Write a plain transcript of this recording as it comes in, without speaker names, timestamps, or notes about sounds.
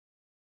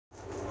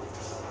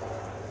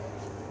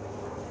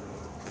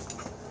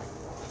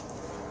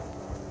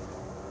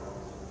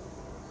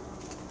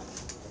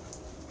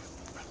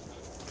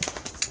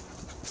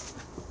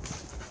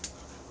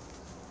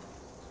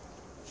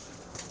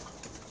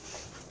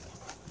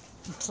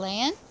You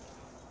playing?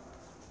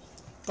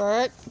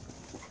 Bert?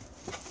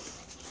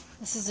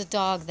 This is a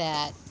dog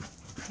that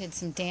did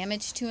some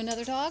damage to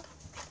another dog.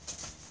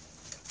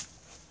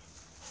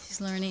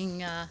 She's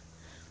learning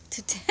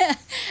to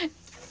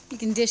you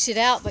can dish it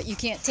out, but you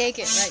can't take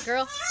it, right,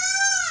 girl?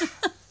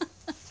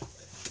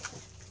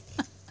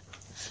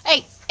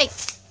 Hey, hey!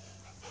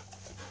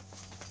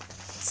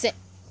 Sit.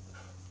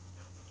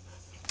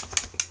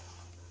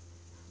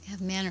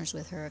 Have manners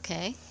with her,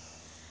 okay?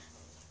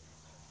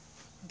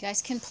 You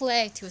guys can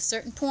play to a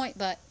certain point,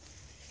 but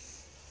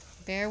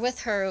bear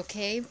with her,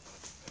 okay?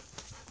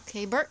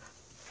 Okay, Bert?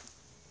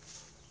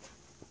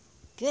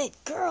 Good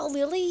girl,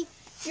 Lily.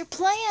 You're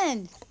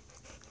playing.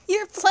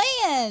 You're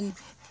playing.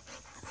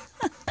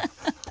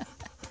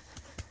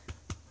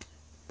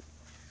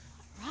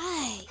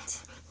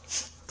 Right.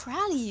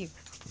 Proud of you.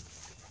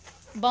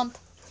 Bump,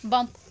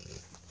 bump,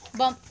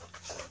 bump.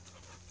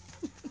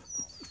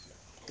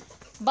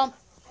 Bump.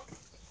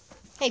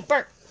 Hey,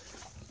 Bert.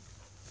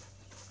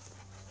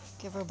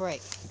 Give her a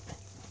break.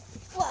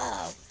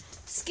 Whoa.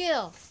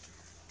 Skill.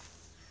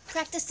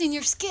 Practicing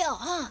your skill,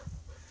 huh?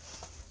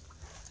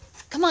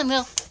 Come on,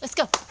 Lil. Let's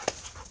go.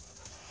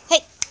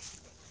 Hey.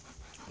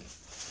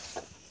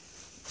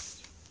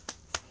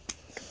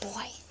 Good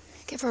boy.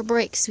 Give her a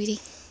break, sweetie.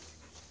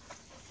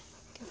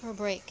 Give her a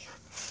break.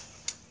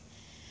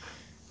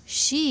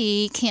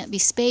 She can't be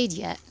spayed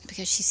yet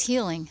because she's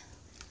healing.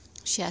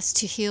 She has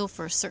to heal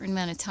for a certain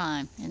amount of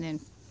time. And then,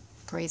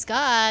 praise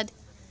God,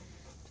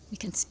 we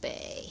can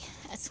spay.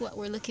 That's what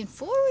we're looking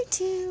forward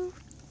to.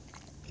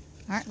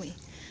 Aren't we?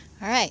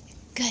 All right,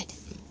 good.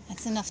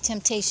 That's enough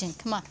temptation.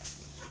 Come on,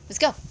 let's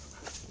go.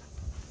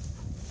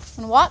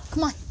 Wanna walk?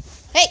 Come on.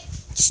 Hey,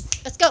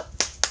 let's go.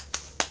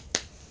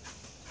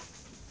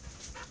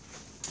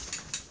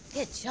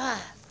 Good job.